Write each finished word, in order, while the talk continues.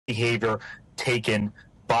behavior taken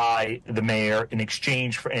by the mayor in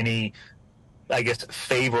exchange for any, I guess,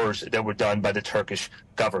 favors that were done by the Turkish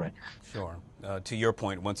government. Sure. To your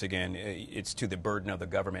point, once again, it's to the burden of the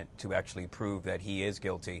government to actually prove that he is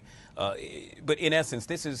guilty. But in essence,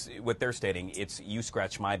 this is what they're stating. It's you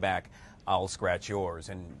scratch my back, I'll scratch yours.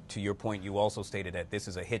 And to your point, you also stated that this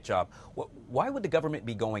is a hit job. Why would the government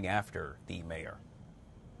be going after the mayor?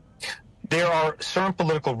 There are certain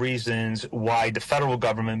political reasons why the federal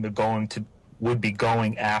government would be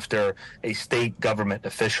going after a state government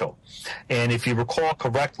official. And if you recall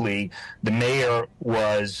correctly, the mayor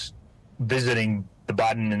was visiting the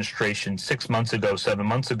Biden administration 6 months ago, 7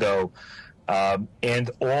 months ago,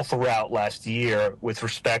 and all throughout last year with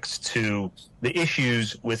respects to the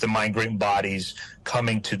issues with the migrant bodies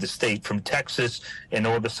coming to the state from Texas and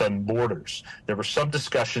all of the southern borders. There were some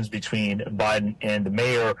discussions between Biden and the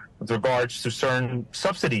mayor with regards to certain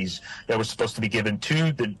subsidies that were supposed to be given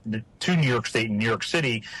to New York State and New York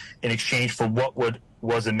City in exchange for what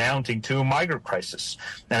was amounting to a migrant crisis.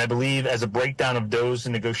 And I believe as a breakdown of those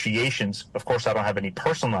negotiations, of course I don't have any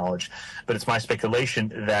personal knowledge, but it's my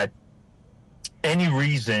speculation that any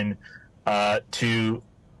reason to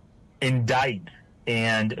indict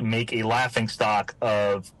and make a laughingstock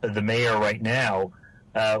of the mayor right now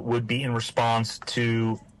would be in response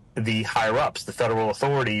to the higher-ups, the federal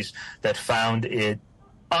authorities, that found it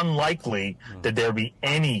unlikely that there be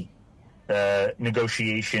any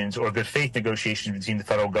negotiations or good faith negotiations between the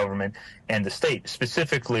federal government and the state.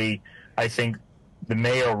 Specifically, I think the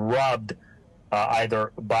mayor rubbed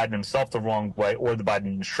either Biden himself the wrong way or the Biden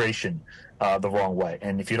administration the wrong way.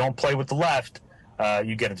 And if you don't play with the left,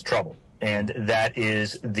 you get into trouble. And that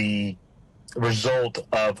is the result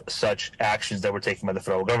of such actions that were taken by the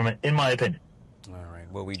federal government, in my opinion. All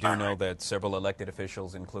right. Well, we do know that several elected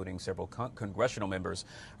officials, including several congressional members,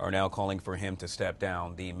 are now calling for him to step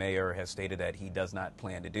down. The mayor has stated that he does not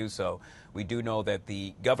plan to do so. We do know that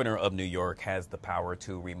the governor of New York has the power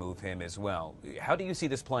to remove him as well. How do you see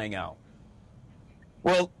this playing out?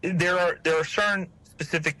 Well, there are certain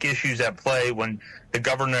specific issues at play when the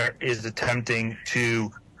governor is attempting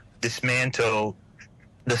to dismantle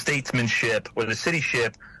the statesmanship or the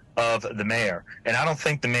cityship of the mayor. And I don't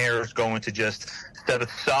think the mayor is going to just set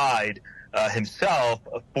aside himself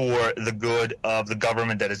for the good of the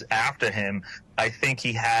government that is after him. I think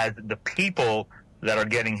he has the people that are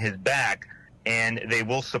getting his back, and they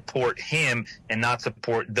will support him and not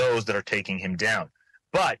support those that are taking him down.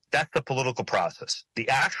 But that's the political process. The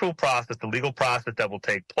actual process, the legal process that will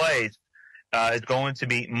take place is going to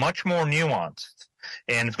be much more nuanced.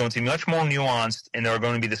 And it's going to be much more nuanced, and there are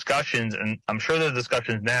going to be discussions, and I'm sure there are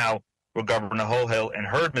discussions now with Governor Hochul and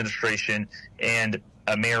her administration and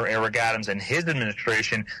Mayor Eric Adams and his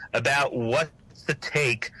administration about what's to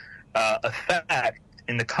take effect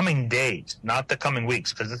in the coming days, not the coming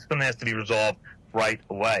weeks, because this is going to have to be resolved right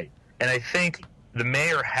away. And I think the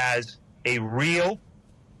mayor has a real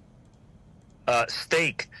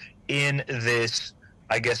stake in this,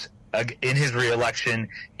 I guess, in his reelection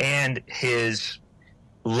and his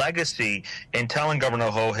legacy in telling Governor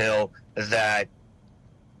Hochul that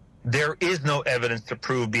there is no evidence to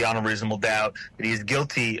prove beyond a reasonable doubt that he is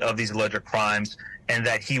guilty of these alleged crimes, and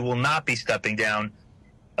that he will not be stepping down,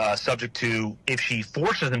 subject to, if she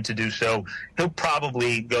forces him to do so, he'll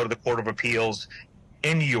probably go to the Court of Appeals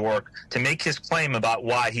in New York to make his claim about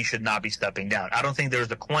why he should not be stepping down. I don't think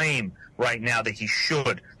there's a claim right now that he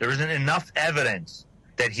should. There isn't enough evidence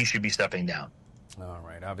that he should be stepping down. All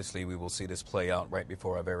right. Obviously, we will see this play out right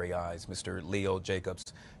before our very eyes. Mr. Leo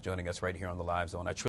Jacobs joining us right here on the Live Zone.